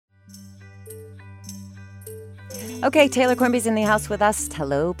Okay, Taylor Quimby's in the house with us.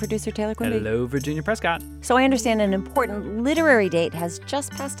 Hello, producer Taylor Quimby. Hello, Virginia Prescott. So I understand an important literary date has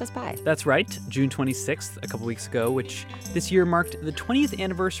just passed us by. That's right, June 26th, a couple weeks ago, which this year marked the 20th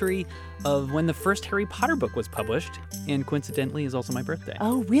anniversary of when the first Harry Potter book was published, and coincidentally is also my birthday.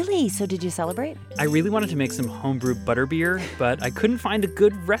 Oh, really? So did you celebrate? I really wanted to make some homebrew butterbeer, but I couldn't find a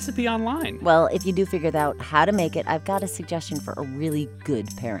good recipe online. Well, if you do figure out how to make it, I've got a suggestion for a really good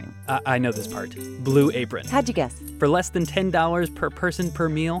pairing. I know this part. Blue Apron. How'd you guess? For less than $10 per person per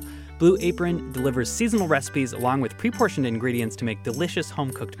meal, Blue Apron delivers seasonal recipes along with pre-portioned ingredients to make delicious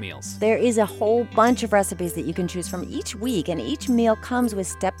home-cooked meals. There is a whole bunch of recipes that you can choose from each week, and each meal comes with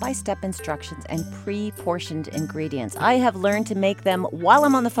step-by-step instructions and pre-portioned ingredients. I have learned to make them while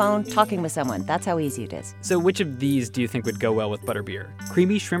I'm on the phone talking with someone. That's how easy it is. So which of these do you think would go well with butterbeer?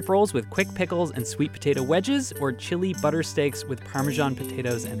 Creamy shrimp rolls with quick pickles and sweet potato wedges, or chili butter steaks with Parmesan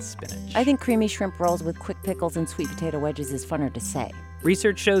potatoes and spinach? I think creamy shrimp rolls with quick pickles and sweet potato wedges is funner to say.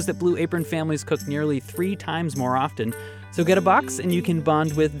 Research shows that Blue Apron families cook nearly 3 times more often. So get a box and you can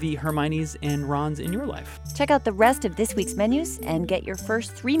bond with the Hermiones and Rons in your life. Check out the rest of this week's menus and get your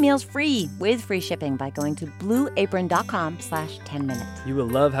first 3 meals free with free shipping by going to blueapron.com/10minutes. You will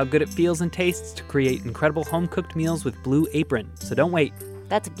love how good it feels and tastes to create incredible home-cooked meals with Blue Apron. So don't wait.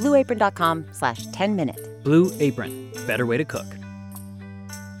 That's blueapron.com/10minutes. Blue Apron, better way to cook.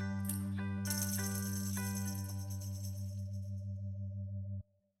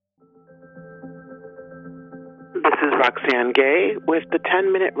 This is Roxane Gay with the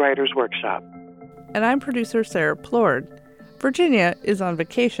 10-Minute Writers Workshop. And I'm producer Sarah Plord. Virginia is on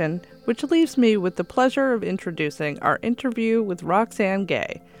vacation, which leaves me with the pleasure of introducing our interview with Roxane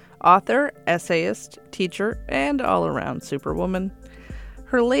Gay, author, essayist, teacher, and all-around superwoman.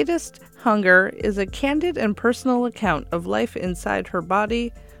 Her latest, Hunger, is a candid and personal account of life inside her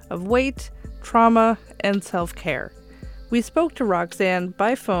body, of weight, trauma, and self-care. We spoke to Roxane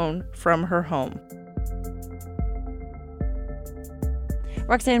by phone from her home.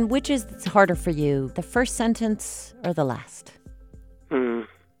 Roxane, which is harder for you, the first sentence or the last? I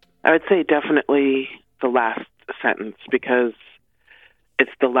would say definitely the last sentence, because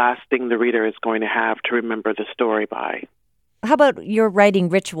it's the last thing the reader is going to have to remember the story by. How about your writing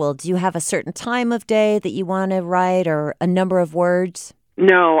ritual? Do you have a certain time of day that you want to write or a number of words?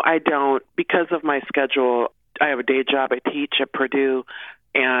 No, I don't. Because of my schedule, I have a day job. I teach at Purdue,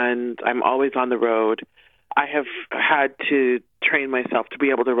 and I'm always on the road. I have had to train myself to be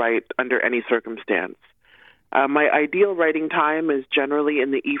able to write under any circumstance. My ideal writing time is generally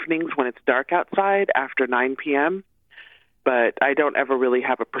in the evenings when it's dark outside after 9 p.m., but I don't ever really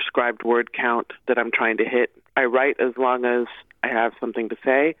have a prescribed word count that I'm trying to hit. I write as long as I have something to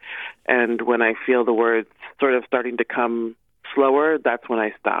say, and when I feel the words sort of starting to come slower, that's when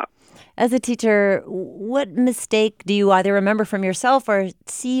I stop. As a teacher, what mistake do you either remember from yourself or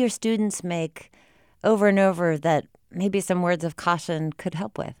see your students make over and over that maybe some words of caution could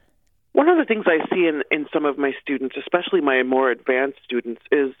help with? One of the things I see in some of my students, especially my more advanced students,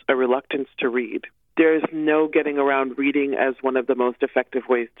 is a reluctance to read. There's no getting around reading as one of the most effective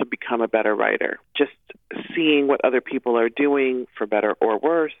ways to become a better writer. Just seeing what other people are doing, for better or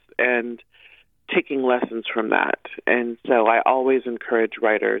worse, and taking lessons from that. And so I always encourage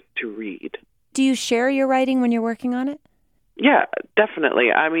writers to read. Do you share your writing when you're working on it? Yeah,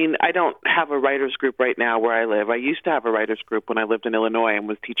 definitely. I mean, I don't have a writers group right now where I live. I used to have a writers group when I lived in Illinois and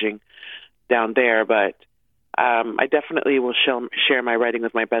was teaching down there, but I definitely will share my writing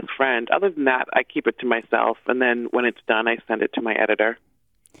with my best friend. Other than that, I keep it to myself, and then when it's done, I send it to my editor.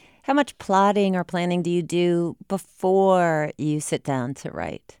 How much plotting or planning do you do before you sit down to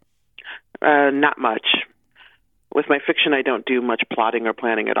write? Not much. With my fiction, I don't do much plotting or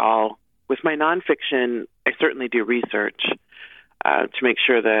planning at all. With my nonfiction, I certainly do research to make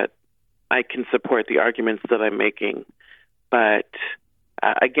sure that I can support the arguments that I'm making. But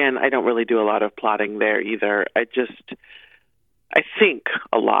again, I don't really do a lot of plotting there either. I think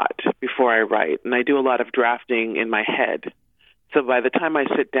a lot before I write, and I do a lot of drafting in my head. So by the time I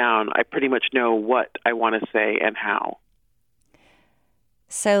sit down, I pretty much know what I want to say and how.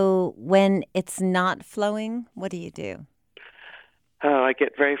 So when it's not flowing, what do you do? Oh, I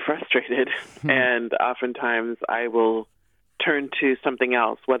get very frustrated, and oftentimes I will turn to something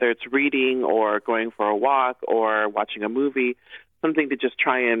else, whether it's reading or going for a walk or watching a movie, something to just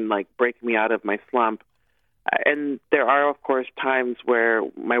try and break me out of my slump. And there are, of course, times where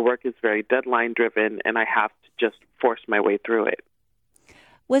my work is very deadline-driven, and I have to just force my way through it.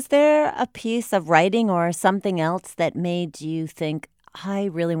 Was there a piece of writing or something else that made you think, I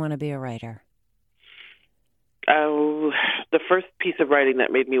really want to be a writer? The first piece of writing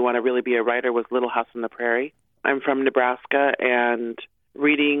that made me want to really be a writer was Little House on the Prairie. I'm from Nebraska, and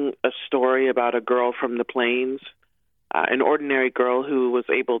reading a story about a girl from the plains, an ordinary girl who was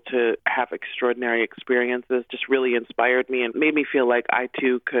able to have extraordinary experiences, just really inspired me and made me feel like I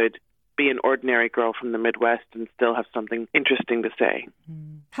too could be an ordinary girl from the Midwest and still have something interesting to say.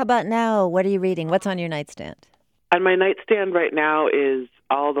 How about now? What are you reading? What's on your nightstand? On my nightstand right now is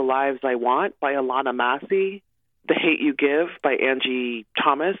All the Lives I Want by Alana Massey, The Hate You Give by Angie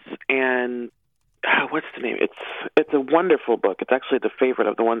Thomas, and what's the name? It's a wonderful book. It's actually the favorite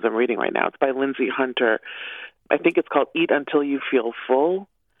of the ones I'm reading right now. It's by Lindsay Hunter. I think it's called Eat Until You Feel Full.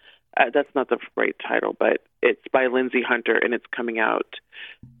 That's not the right title, but it's by Lindsay Hunter, and it's coming out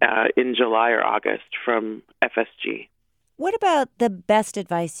in July or August from FSG. What about the best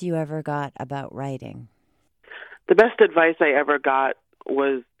advice you ever got about writing? The best advice I ever got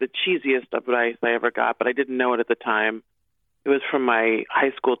was the cheesiest advice I ever got, but I didn't know it at the time. It was from my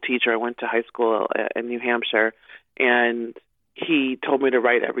high school teacher. I went to high school in New Hampshire, and he told me to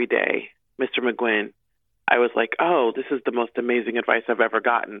write every day, Mr. McGuinn. I was like, oh, this is the most amazing advice I've ever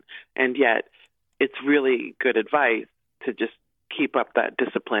gotten. And yet it's really good advice to just keep up that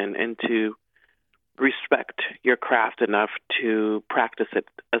discipline and to respect your craft enough to practice it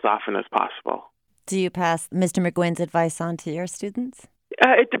as often as possible. Do you pass Mr. McGuinn's advice on to your students?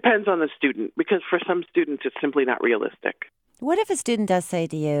 It depends on the student, because for some students it's simply not realistic. What if a student does say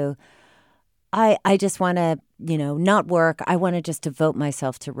to you, I just want to, not work. I want to just devote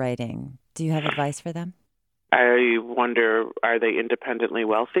myself to writing. Do you have advice for them? I wonder, are they independently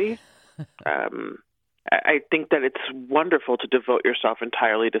wealthy? I think that it's wonderful to devote yourself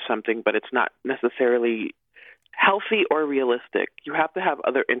entirely to something, but it's not necessarily healthy or realistic. You have to have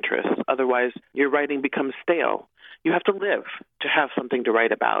other interests. Otherwise, your writing becomes stale. You have to live to have something to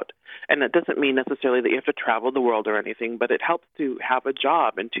write about. And that doesn't mean necessarily that you have to travel the world or anything, but it helps to have a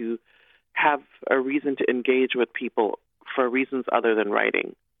job and to have a reason to engage with people for reasons other than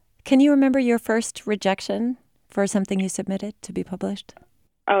writing. Can you remember your first rejection for something you submitted to be published?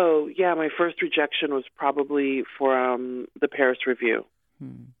 Oh, yeah. My first rejection was probably for the Paris Review.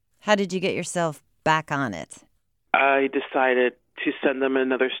 How did you get yourself back on it? I decided to send them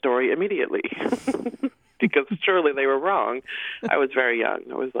another story immediately because surely they were wrong. I was very young.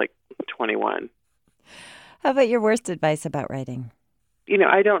 I was like 21. How about your worst advice about writing?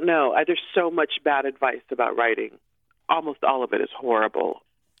 I don't know. There's so much bad advice about writing. Almost all of it is horrible.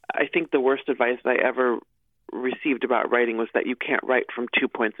 I think the worst advice I ever received about writing was that you can't write from 2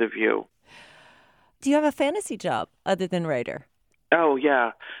 points of view. Do you have a fantasy job other than writer? Oh,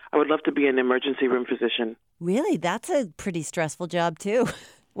 yeah. I would love to be an emergency room physician. Really? That's a pretty stressful job, too.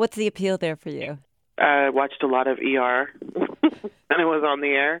 What's the appeal there for you? I watched a lot of ER, and I was on the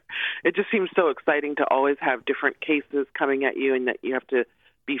air. It just seems so exciting to always have different cases coming at you and that you have to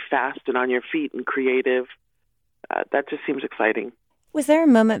be fast and on your feet and creative. That just seems exciting. Was there a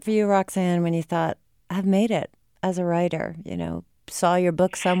moment for you, Roxanne, when you thought, I've made it as a writer? Saw your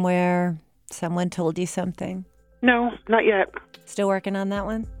book somewhere, someone told you something? No, not yet. Still working on that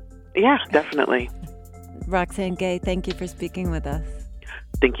one? Yeah, definitely. Roxane Gay, thank you for speaking with us.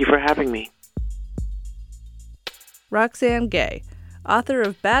 Thank you for having me. Roxane Gay, author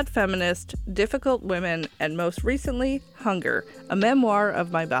of Bad Feminist, Difficult Women, and most recently, Hunger, a memoir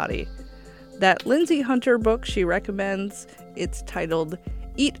of my body. That Lindsay Hunter book she recommends, it's titled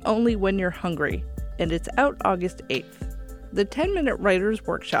Eat Only When You're Hungry, and it's out August 8th. The 10-Minute Writers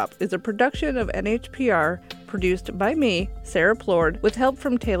Workshop is a production of NHPR, produced by me, Sarah Plord, with help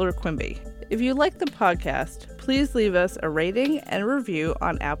from Taylor Quimby. If you like the podcast, please leave us a rating and review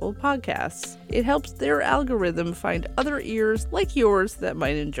on Apple Podcasts. It helps their algorithm find other ears like yours that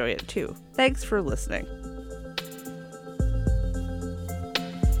might enjoy it too. Thanks for listening.